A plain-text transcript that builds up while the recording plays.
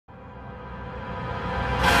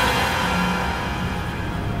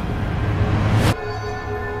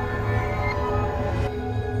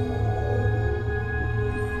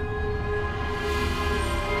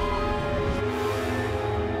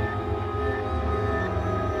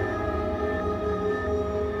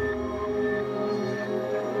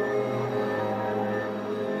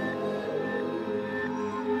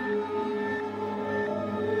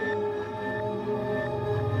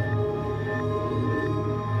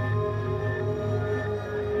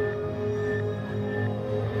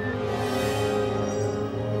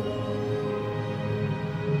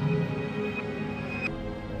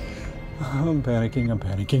I'm panicking, I'm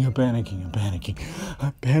panicking, I'm panicking, I'm panicking,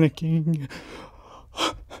 I'm panicking.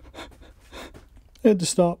 I had to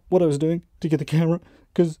stop what I was doing to get the camera,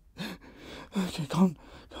 because... Okay, calm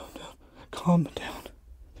down, calm down.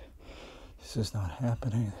 This is not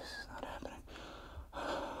happening, this is not happening.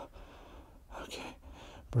 Okay,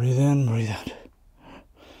 breathe in, breathe out.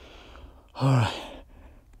 Alright.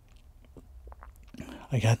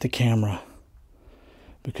 I got the camera,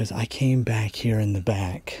 because I came back here in the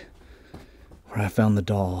back, where I found the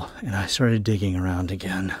doll, and I started digging around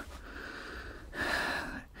again.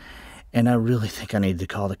 And I really think I need to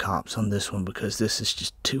call the cops on this one, because this is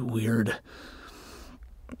just too weird.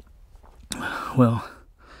 Well,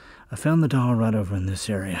 I found the doll right over in this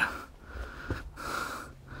area.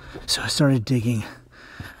 So I started digging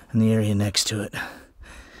in the area next to it.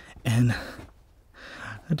 And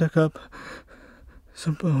I dug up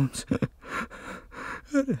some bones.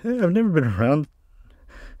 I've never been around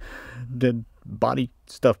dead body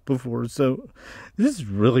stuff before, so this is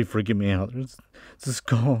really freaking me out. There's a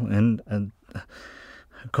skull and a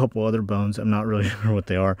couple other bones. I'm not really sure what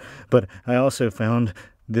they are, but I also found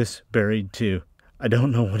this buried too. I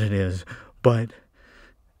don't know what it is, but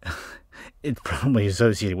it's probably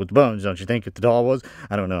associated with bones, don't you think? If the doll was,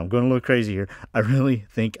 I don't know. I'm going a little crazy here. I really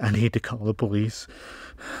think I need to call the police.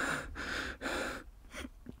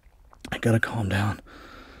 I gotta calm down.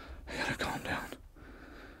 I gotta calm down.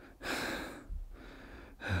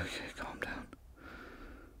 Okay, calm down.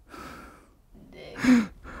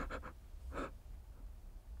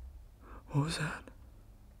 What was that?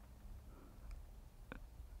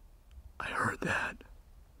 I heard that.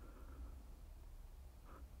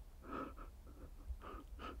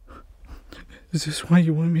 Is this why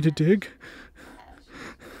you want me to dig?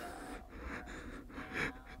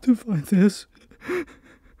 To find this?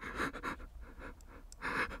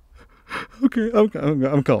 Okay, I'm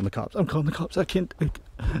calling the cops. I'm calling the cops. I'm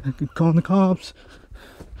calling the cops.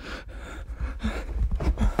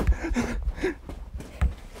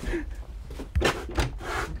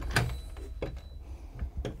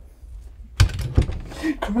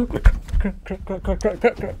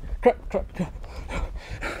 Crap.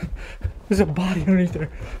 There's a body underneath there.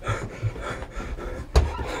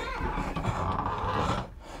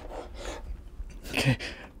 Okay.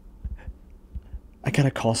 I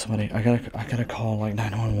gotta call somebody. I gotta call like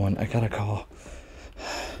 911. I gotta call.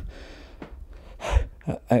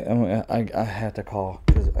 I have to call,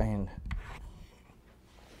 because I mean.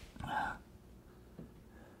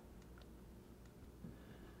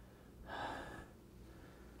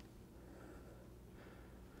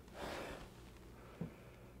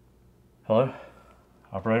 Hello,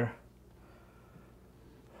 operator.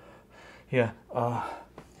 Yeah.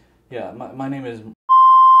 Yeah. My name is.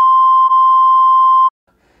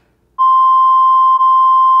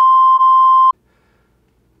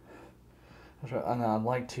 And I'd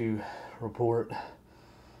like to report,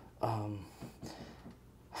 I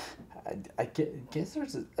guess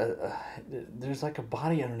there's like a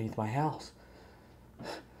body underneath my house.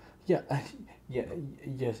 Yeah,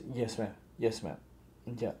 yes ma'am,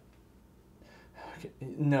 yeah. Okay.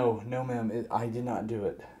 No ma'am, I did not do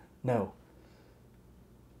it. No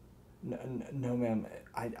ma'am,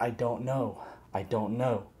 I don't know.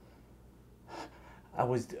 I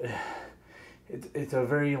was... It's a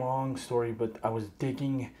very long story, but I was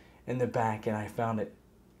digging in the back and I found it.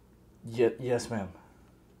 Yes, ma'am.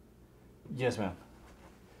 Yes, ma'am.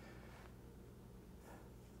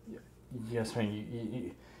 Yes,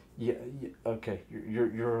 ma'am. Yeah. Okay.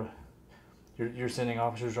 You're sending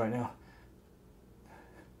officers right now.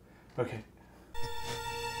 Okay.